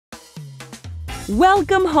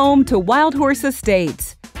Welcome home to Wildhorse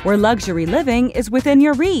Estates, where luxury living is within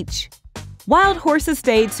your reach. Wildhorse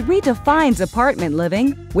Estates redefines apartment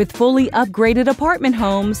living with fully upgraded apartment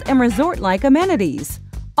homes and resort-like amenities,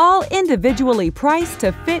 all individually priced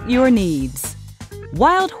to fit your needs.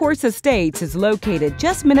 Wildhorse Estates is located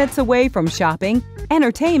just minutes away from shopping,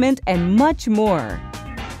 entertainment, and much more.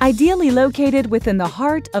 Ideally located within the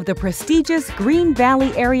heart of the prestigious Green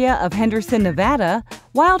Valley area of Henderson, Nevada,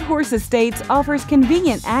 Wildhorse Estates offers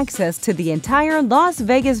convenient access to the entire Las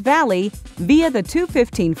Vegas Valley via the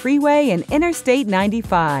 215 freeway and Interstate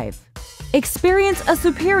 95. Experience a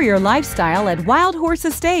superior lifestyle at Wildhorse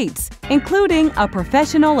Estates, including a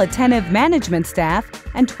professional attentive management staff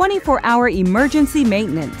and 24-hour emergency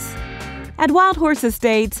maintenance. At Wildhorse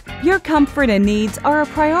Estates, your comfort and needs are a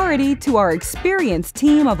priority to our experienced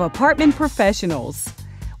team of apartment professionals.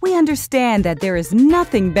 We understand that there is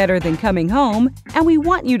nothing better than coming home, and we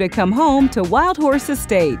want you to come home to Wildhorse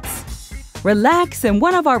Estates. Relax in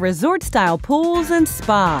one of our resort-style pools and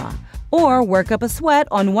spa, or work up a sweat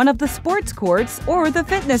on one of the sports courts or the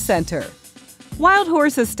fitness center.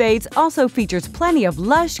 Wildhorse Estates also features plenty of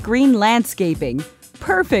lush green landscaping,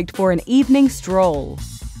 perfect for an evening stroll.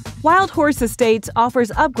 Wildhorse Estates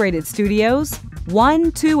offers upgraded studios,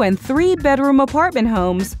 1-, 2-, and 3-bedroom apartment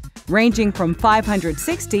homes ranging from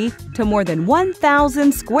 560 to more than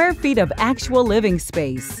 1,000 square feet of actual living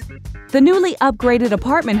space. The newly upgraded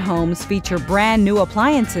apartment homes feature brand new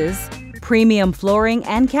appliances, premium flooring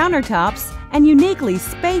and countertops, and uniquely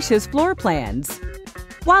spacious floor plans.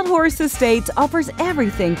 Wildhorse Estates offers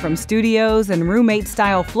everything from studios and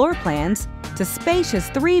roommate-style floor plans to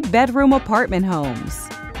spacious 3-bedroom apartment homes.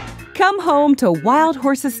 Come home to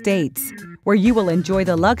Wildhorse Estates, where you will enjoy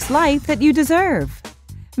the luxe life that you deserve.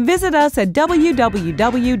 Visit us at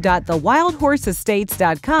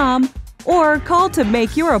www.thewildhorseestates.com or call to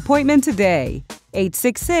make your appointment today,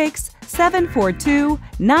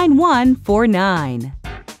 866-742-9149.